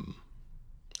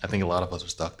I think a lot of us are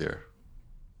stuck there.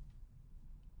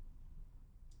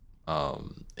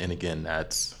 And again, I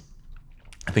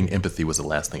think empathy was the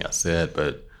last thing I said,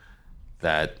 but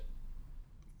that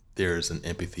there's an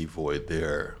empathy void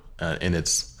there. And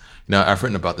it's, I've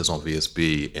written about this on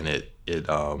VSB, and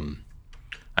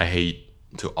I hate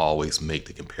to always make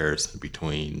the comparison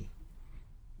between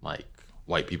like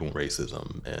white people and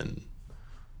racism and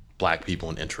black people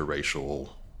and interracial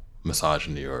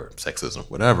misogyny or sexism,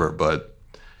 whatever, but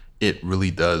it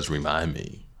really does remind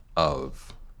me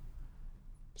of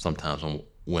sometimes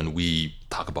when we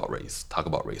talk about race, talk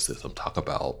about racism, talk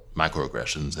about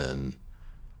microaggressions and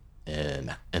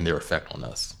their effect on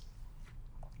us.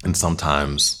 And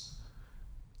sometimes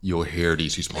you'll hear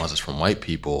these responses from white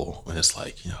people, and it's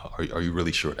like, are you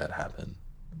really sure that happened?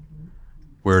 Mm-hmm.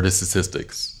 Where are the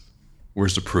statistics?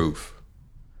 Where's the proof?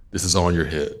 This is all in your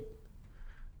head.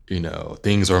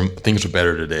 Things are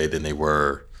better today than they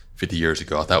were 50 years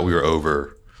ago. I thought we were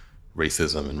over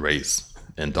racism and race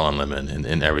and Don Lemon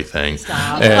and everything.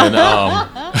 Stop. And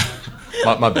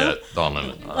my bad, Don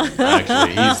Lemon.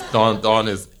 Actually,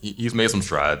 he's made some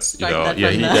strides. He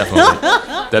definitely.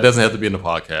 That doesn't have to be in the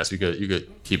podcast. You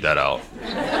could keep that out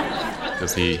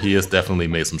because he has definitely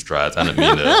made some strides. I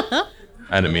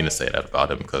didn't mean to say that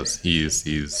about him because he's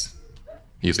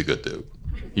a good dude.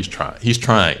 He's trying.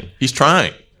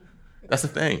 That's the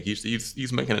thing.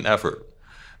 He's making an effort,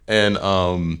 and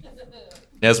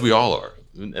as we all are,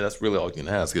 and that's really all you can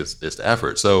ask is the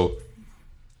effort. So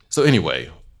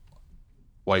anyway,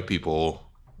 white people,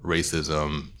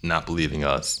 racism, not believing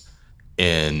us,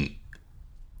 and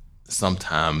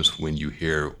sometimes when you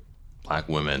hear black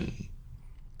women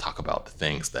talk about the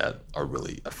things that are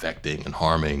really affecting and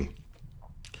harming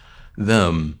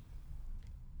them,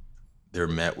 they're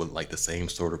met with like the same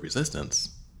sort of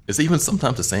resistance. It's even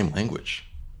sometimes the same language,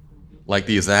 like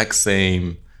the exact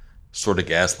same sort of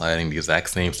gaslighting, the exact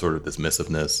same sort of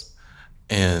dismissiveness.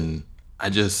 And I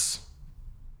guess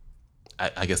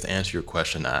to answer your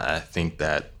question, I think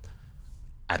that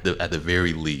at the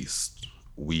very least,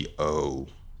 we owe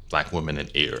black women an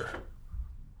ear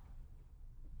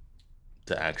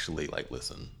to actually like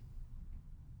listen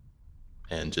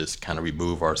and just kind of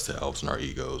remove ourselves and our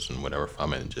egos and whatever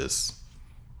from it and just,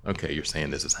 okay, you're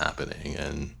saying this is happening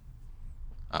and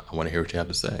I want to hear what you have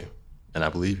to say. And I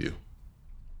believe you.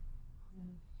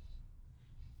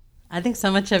 I think so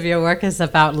much of your work is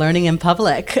about learning in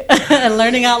public and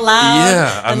learning out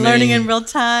loud learning in real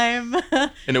time.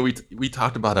 We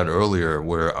talked about that earlier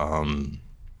where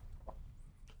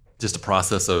just the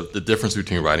process of the difference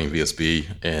between writing VSB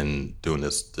and doing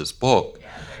this book. Yeah,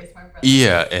 very smart brother.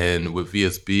 Yeah, and with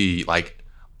VSB, like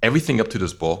everything up to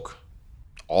this book,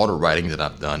 all the writing that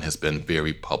I've done has been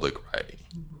very public writing.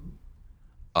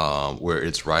 Where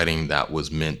it's writing that was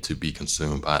meant to be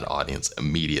consumed by an audience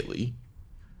immediately.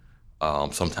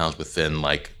 Sometimes within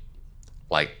like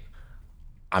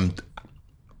I'm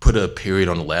put a period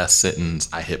on the last sentence,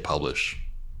 I hit publish,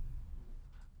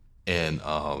 and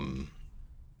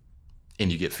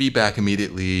you get feedback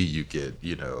immediately. You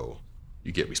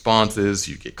get responses,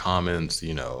 you get comments,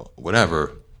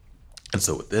 whatever. And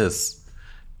so with this,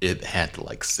 it had to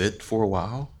like sit for a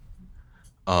while.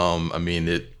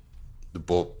 The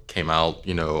book came out,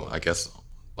 I guess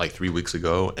like 3 weeks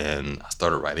ago, and I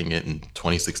started writing it in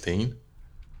 2016.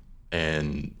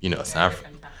 And,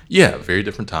 very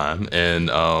different time. And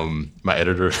my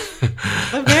editor...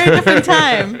 A very different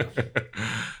time.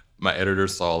 My editor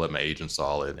saw it, my agent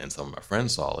saw it, and some of my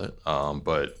friends saw it.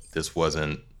 But this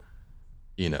wasn't,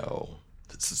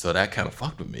 so that kind of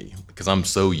fucked with me because I was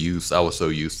so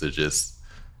used to just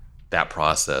that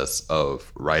process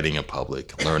of writing in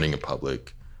public, learning in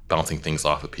public, bouncing things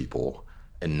off of people.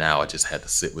 And now I just had to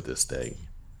sit with this thing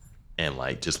and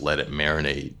like just let it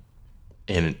marinate.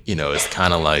 And, it's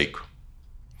kind of like,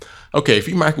 okay, if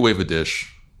you microwave a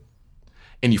dish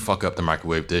and you fuck up the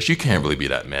microwave dish, you can't really be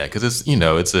that mad because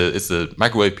it's a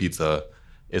microwave pizza.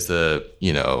 It's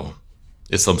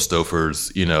it's some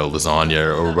Stouffer's,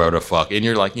 lasagna or whatever the fuck. And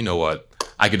you're like, you know what?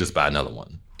 I could just buy another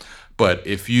one. But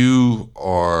if you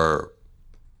are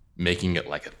making it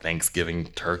like a Thanksgiving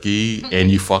turkey and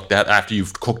you fuck that after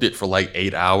you've cooked it for like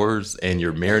 8 hours and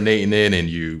you're marinating it and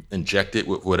you inject it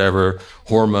with whatever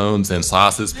hormones and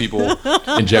sauces people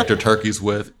inject their turkeys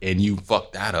with and you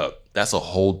fuck that up, that's a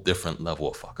whole different level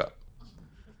of fuck up.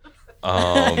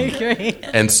 I agree.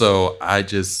 And so I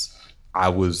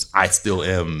still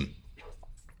am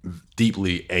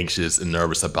deeply anxious and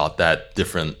nervous about that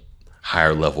different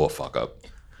higher level of fuck up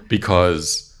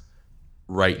because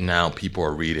right now people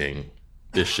are reading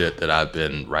this shit that I've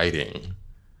been writing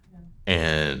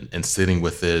and sitting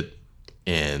with it,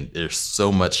 and there's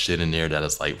so much shit in there that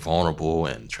is like vulnerable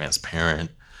and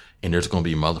transparent and there's gonna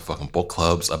be motherfucking book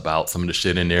clubs about some of the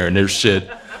shit in there, and there's shit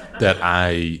that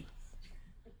I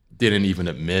didn't even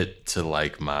admit to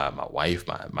like my wife,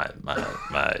 my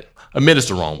admit is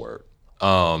the wrong word,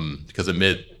 because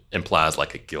admit implies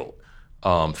like a guilt.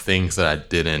 Things that I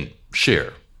didn't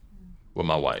share with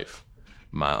my wife,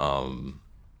 my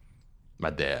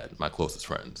dad, my closest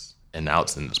friends, and now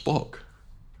it's in this book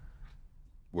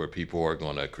where people are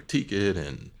going to critique it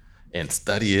and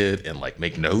study it and like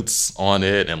make notes on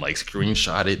it and like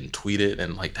screenshot it and tweet it,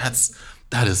 and like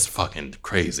that is fucking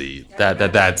crazy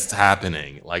that's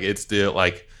happening. Like, it's still,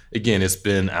 like, again, it's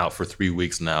been out for 3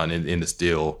 weeks now, and it's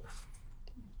still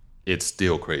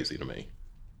crazy to me.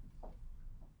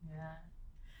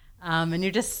 And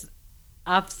you're just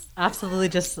absolutely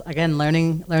just, again,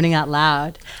 learning out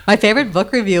loud. My favorite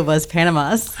book review was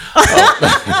Panama's.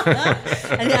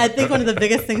 And I think one of the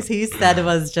biggest things he said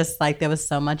was just like there was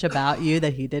so much about you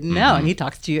that he didn't know, and he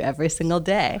talks to you every single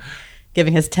day,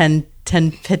 giving his 10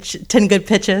 good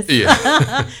pitches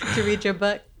to read your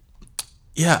book.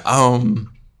 Yeah,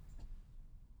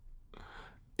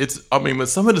 but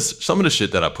some of the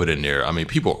shit that I put in there, I mean,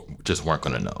 people just weren't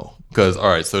gonna know, because all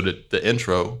right, so the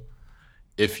intro,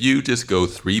 if you just go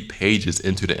 3 pages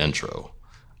into the intro,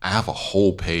 I have a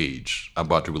whole page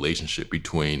about the relationship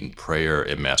between prayer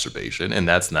and masturbation, and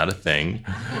that's not a thing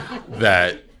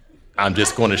that I'm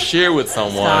just going to share with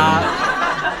someone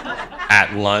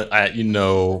at lunch,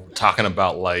 talking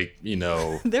about, like,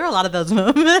 there are a lot of those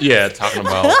moments. Yeah, talking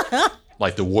about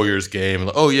like the Warriors game.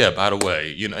 Like, oh yeah, by the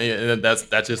way,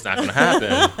 that's just not going to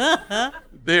happen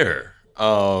there.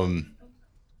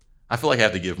 I feel like I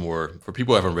have to give more for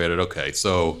people who haven't read it. Okay,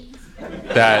 so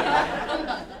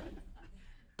that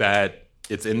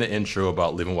it's in the intro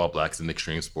about living while black is an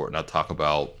extreme sport, and I talk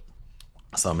about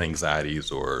some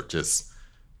anxieties or just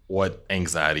what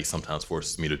anxiety sometimes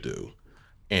forces me to do.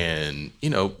 And,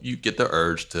 you get the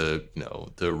urge to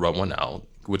run one out,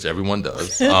 which everyone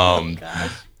does.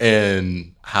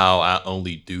 And how I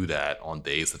only do that on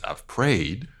days that I've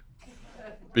prayed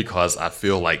because I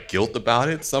feel like guilt about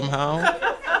it somehow.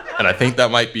 And I think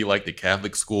that might be like the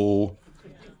Catholic school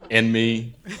in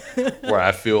me, where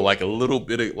I feel like a little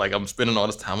bit of like I'm spending all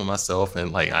this time with myself,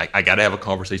 and like I got to have a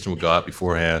conversation with God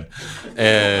beforehand.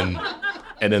 And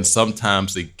then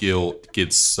sometimes the guilt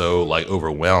gets so like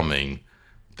overwhelming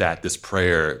that this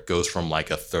prayer goes from like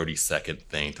a 30-second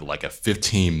thing to like a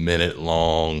 15-minute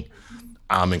long.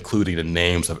 I'm including the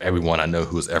names of everyone I know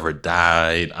who's ever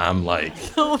died. I'm like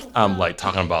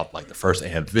talking about like the first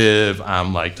Aunt Viv.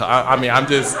 I'm like, I'm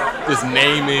just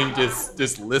naming,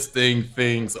 just listing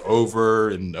things over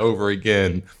and over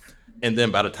again. And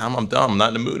then by the time I'm done, I'm not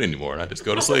in the mood anymore, and I just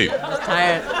go to sleep. I'm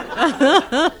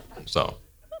tired. So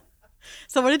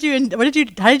how did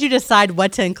you decide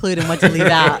what to include and what to leave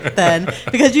out then?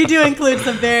 Because you do include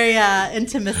some very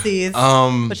intimacies,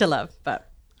 which I love, but.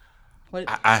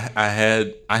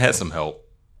 I had some help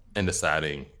in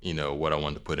deciding, what I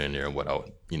wanted to put in there and what I,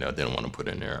 didn't want to put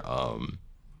in there.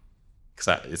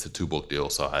 Because it's a 2-book deal,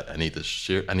 so I need to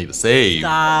share. I need to save.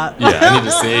 Stop. Yeah, I need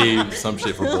to save some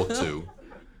shit for book 2.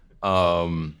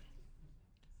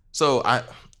 So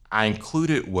I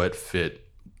included what fit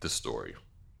the story.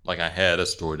 Like, I had a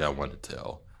story that I wanted to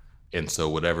tell, and so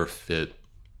whatever fit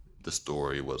the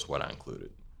story was what I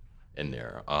included in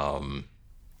there. And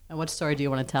what story do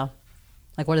you want to tell?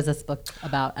 Like, what is this book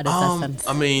about at its essence?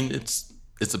 I mean, it's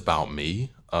about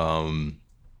me. And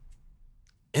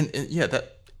yeah,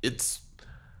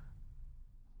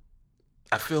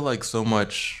 I feel like so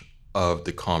much of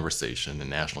the conversation, the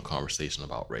national conversation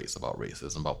about race, about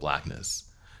racism, about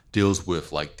blackness, deals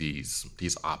with like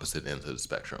these opposite ends of the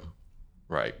spectrum,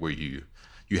 right? Where you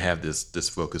have this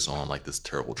focus on like this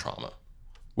terrible trauma,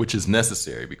 which is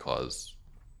necessary because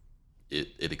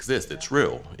it exists, it's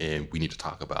real, and we need to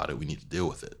talk about it, we need to deal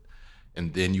with it.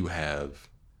 And then you have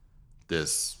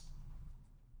this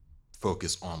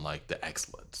focus on like the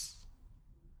excellence,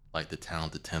 like the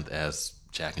talented 10th as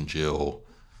Jack and Jill,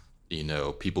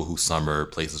 people who summer,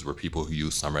 places where people who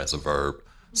use summer as a verb,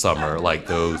 summer, like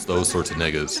those sorts of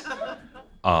niggas.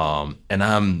 And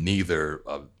I'm neither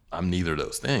of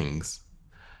those things.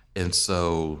 And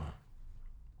so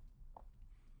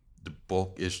the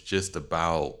book is just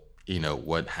about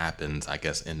what happens, I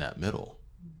guess, in that middle.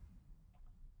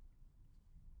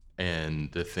 And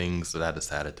the things that I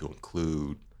decided to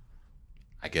include,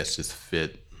 I guess, just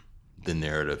fit the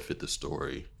narrative, fit the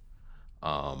story,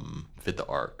 fit the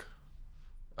arc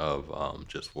of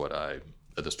just the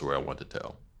story I want to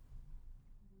tell.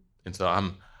 And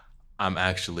so I'm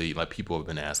actually, like, people have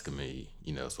been asking me,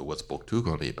 so what's book 2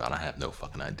 going to be about? I have no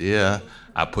fucking idea.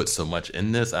 I put so much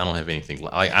in this. I don't have anything.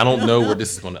 Like, I don't know where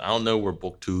this is going to, I don't know where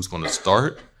book 2 is going to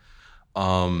start.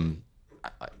 I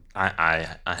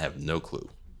have no clue.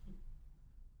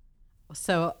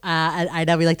 So I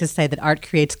know we like to say that art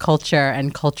creates culture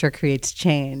and culture creates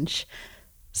change.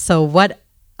 So what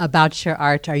about your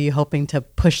art are you hoping to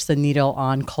push the needle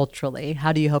on culturally?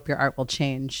 How do you hope your art will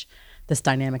change this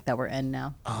dynamic that we're in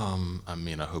now? I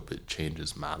mean, I hope it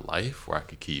changes my life where I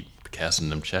could keep casting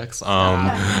them checks.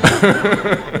 That's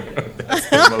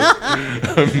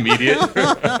the most immediate.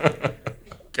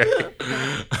 Okay.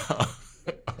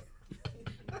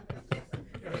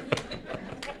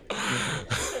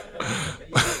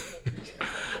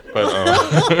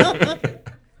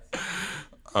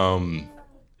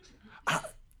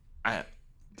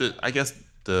 But I guess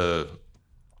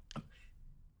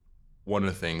one of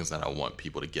the things that I want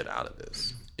people to get out of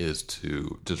this is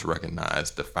to just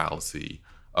recognize the fallacy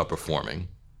of performing,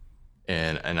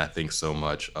 and I think so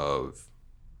much of,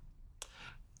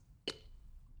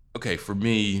 okay, for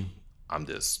me, I'm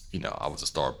just, I was a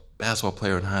star basketball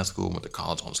player in high school, went to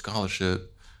college on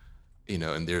scholarship,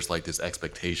 and there's like this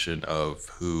expectation of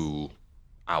who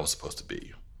I was supposed to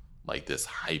be, like this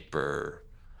hyper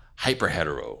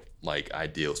hetero, like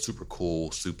ideal, super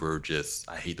cool, super just,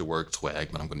 I hate the word swag,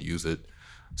 but I'm going to use it,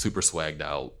 super swagged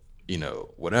out,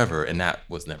 whatever. And that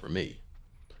was never me.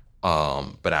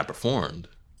 But I performed,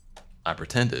 I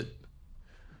pretended,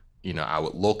 I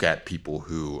would look at people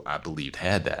who I believed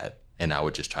had that, and I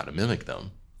would just try to mimic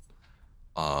them.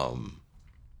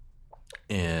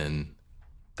 And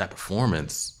that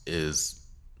performance is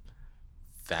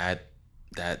that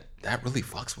really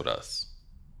fucks with us.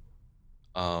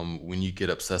 When you get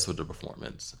obsessed with the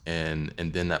performance, and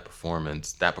then that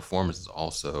performance is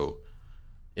also,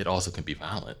 it also can be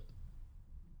violent.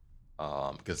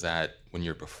 Because that, when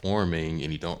you're performing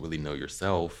and you don't really know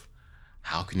yourself,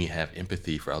 how can you have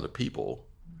empathy for other people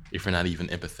if you're not even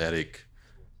empathetic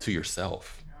to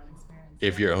yourself,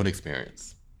 if your own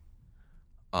experience?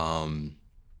 And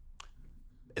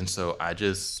so I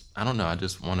don't know, I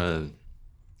just want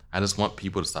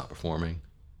people to stop performing.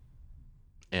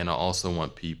 And I also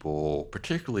want people,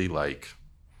 particularly like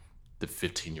the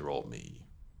 15-year-old me,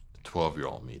 the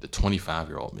 12-year-old me, the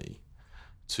 25-year-old me,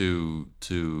 to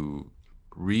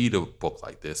read a book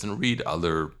like this and read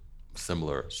other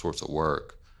similar sorts of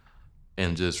work,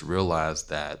 and just realize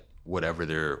that whatever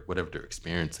they're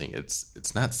experiencing,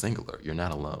 it's not singular. You're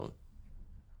not alone.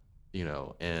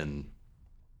 And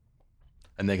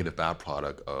a negative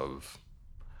byproduct of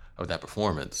that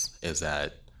performance is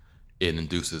that it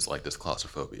induces like this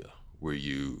claustrophobia, where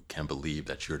you can believe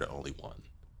that you're the only one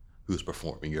who's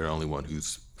performing. You're the only one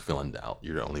who's feeling doubt.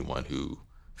 You're the only one who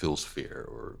feels fear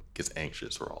or gets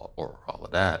anxious or all of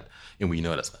that. And we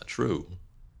know that's not true.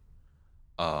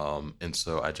 And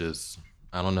so I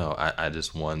don't know.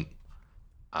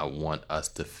 I want us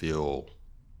to feel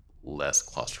less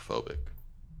claustrophobic.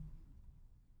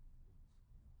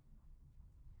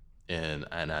 And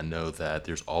I know that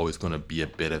there's always going to be a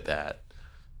bit of that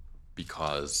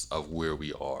because of where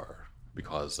we are,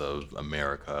 because of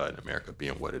America and America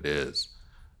being what it is.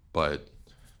 But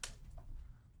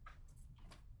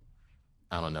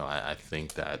I don't know. I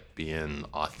think that being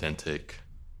authentic,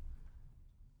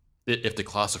 if the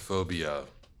claustrophobia,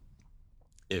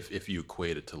 if you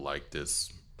equate it to like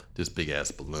this big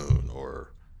ass balloon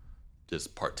or this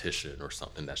partition or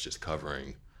something that's just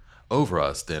covering over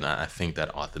us, then I think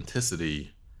that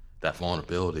authenticity, that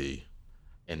vulnerability,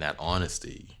 and that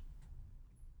honesty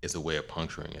is a way of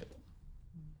puncturing it.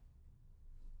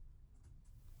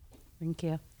 Thank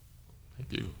you.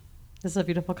 Thank you. This is a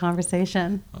beautiful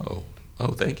conversation. Oh,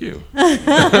 thank you.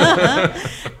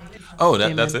 Oh,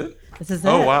 that's it? This is it.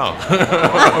 Oh, wow. Okay,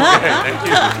 thank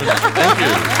you. Thank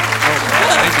you.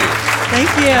 Thank you. Thank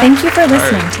you. Thank you for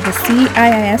listening to the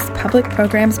CIIS Public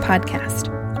Programs Podcast.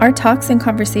 Our talks and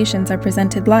conversations are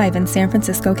presented live in San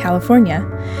Francisco, California.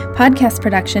 Podcast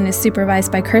production is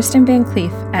supervised by Kirsten Van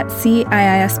Cleef at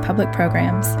CIIS Public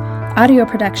Programs. Audio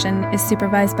production is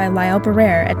supervised by Lyle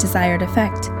Barrere at Desired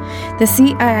Effect. The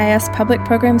CIIS Public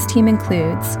Programs team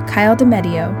includes Kyle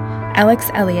DeMedio, Alex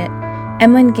Elliott,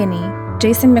 Emlyn Guinea,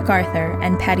 Jason MacArthur,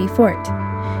 and Patty Fort.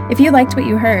 If you liked what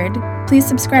you heard, please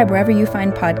subscribe wherever you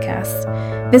find podcasts.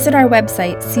 Visit our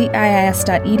website,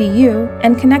 ciis.edu,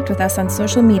 and connect with us on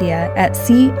social media at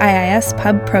CIIS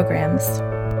Pub Programs.